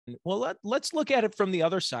Well, let's look at it from the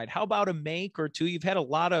other side. How about a make or two? You've had a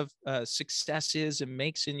lot of successes and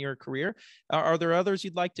makes in your career. Are there others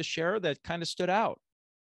you'd like to share that kind of stood out?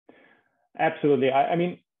 Absolutely. I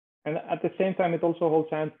mean, and at the same time, it also holds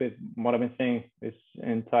hands with what I've been saying this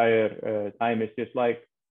entire time. It's just like,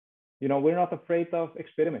 we're not afraid of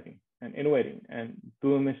experimenting and innovating and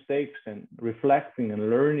doing mistakes and reflecting and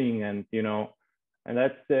learning. And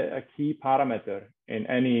that's a key parameter in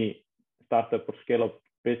any startup or scale up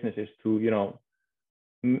business is to,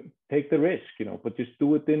 take the risk, but just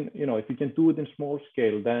do it in, if you can do it in small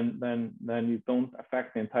scale, then you don't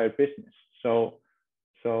affect the entire business. So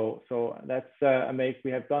that's a make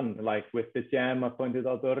we have done, like with the jam I pointed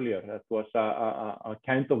out earlier. That was a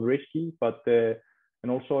kind of risky, but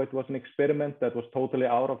and also it was an experiment that was totally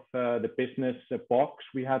out of the business box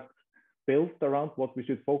we had built around what we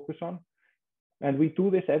should focus on. And we do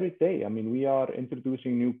this every day. I mean, we are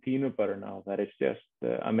introducing new peanut butter now that is just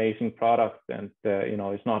amazing product, and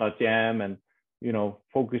it's not a jam, and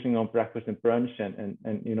focusing on breakfast and brunch, and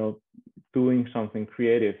doing something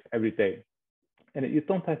creative every day. And you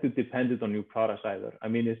don't have to depend it on new products either. I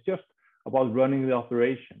mean, it's just about running the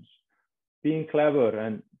operations, being clever,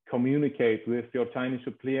 and communicate with your Chinese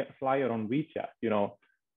supplier on WeChat.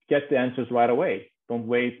 Get the answers right away. Don't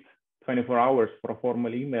wait 24 hours for a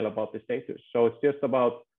formal email about the status. So it's just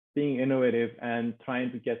about being innovative and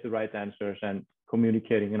trying to get the right answers and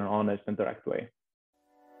communicating in an honest and direct way.